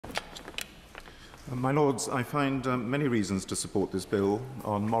My Lords, I find many reasons to support this bill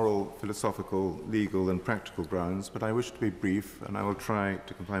on moral, philosophical, legal and practical grounds, but I wish to be brief and I will try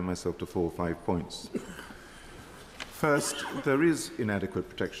to confine myself to 4 or 5 points. First, there is inadequate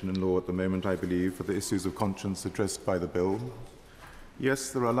protection in law at the moment, I believe, for the issues of conscience addressed by the bill.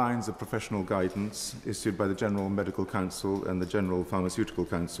 Yes, there are lines of professional guidance issued by the General Medical Council and the General Pharmaceutical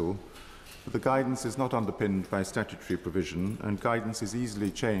Council, but the guidance is not underpinned by statutory provision, and guidance is easily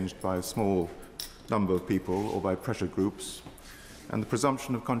changed by a small number of people or by pressure groups, and the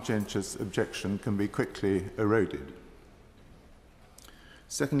presumption of conscientious objection can be quickly eroded.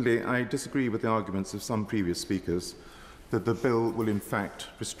 Secondly, I disagree with the arguments of some previous speakers that the bill will in fact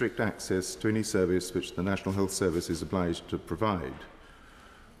restrict access to any service which the National Health Service is obliged to provide.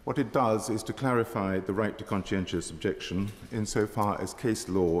 What it does is to clarify the right to conscientious objection insofar as case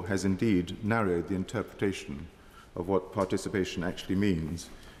law has indeed narrowed the interpretation of what participation actually means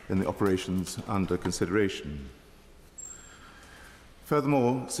in the operations under consideration.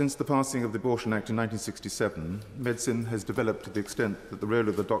 Furthermore, since the passing of the Abortion Act in 1967, medicine has developed to the extent that the role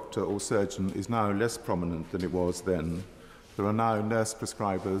of the doctor or surgeon is now less prominent than it was then. There are now nurse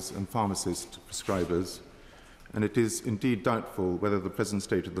prescribers and pharmacist prescribers, and it is indeed doubtful whether the present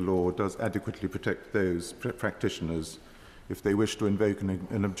state of the law does adequately protect those practitioners if they wish to invoke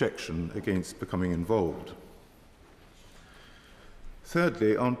an objection against becoming involved.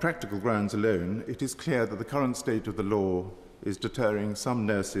 Thirdly, on practical grounds alone, it is clear that the current state of the law is deterring some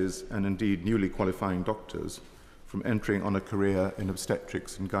nurses and indeed newly qualifying doctors from entering on a career in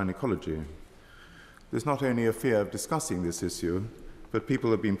obstetrics and gynecology. There's not only a fear of discussing this issue, but people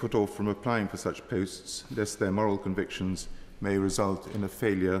have been put off from applying for such posts lest their moral convictions may result in a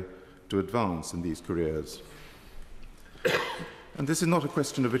failure to advance in these careers. And this is not a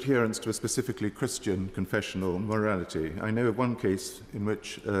question of adherence to a specifically Christian confessional morality. I know of one case in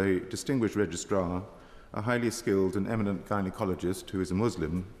which a distinguished registrar, a highly skilled and eminent gynecologist who is a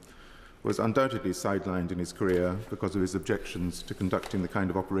Muslim, was undoubtedly sidelined in his career because of his objections to conducting the kind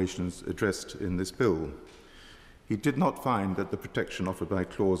of operations addressed in this bill. He did not find that the protection offered by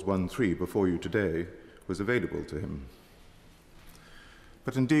Clause 1.3 before you today was available to him.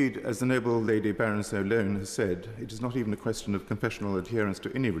 But indeed, as the noble Lady Baroness O'Lone has said, it is not even a question of confessional adherence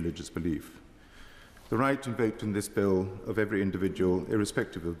to any religious belief. The right invoked in this bill of every individual,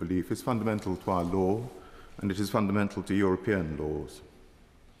 irrespective of belief, is fundamental to our law, and it is fundamental to European laws.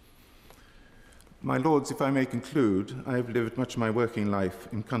 My Lords, if I may conclude, I have lived much of my working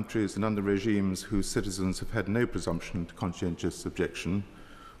life in countries and under regimes whose citizens have had no presumption to conscientious objection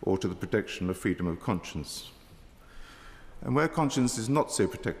or to the protection of freedom of conscience. And where conscience is not so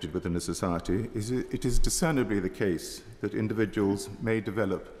protected within a society, it is discernibly the case that individuals may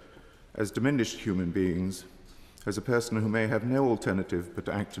develop as diminished human beings, as a person who may have no alternative but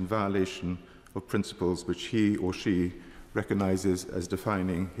to act in violation of principles which he or she recognizes as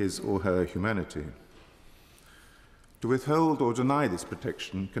defining his or her humanity. To withhold or deny this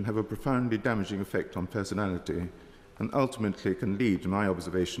protection can have a profoundly damaging effect on personality and ultimately can lead, in my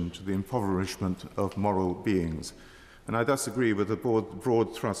observation, to the impoverishment of moral beings. And I thus agree with the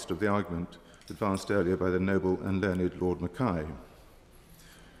broad thrust of the argument advanced earlier by the noble and learned Lord Mackay.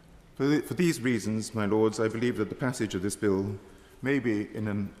 For these reasons, my Lords, I believe that the passage of this bill, maybe in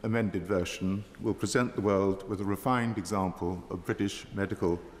an amended version, will present the world with a refined example of British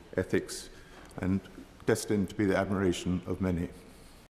medical ethics and destined to be the admiration of many.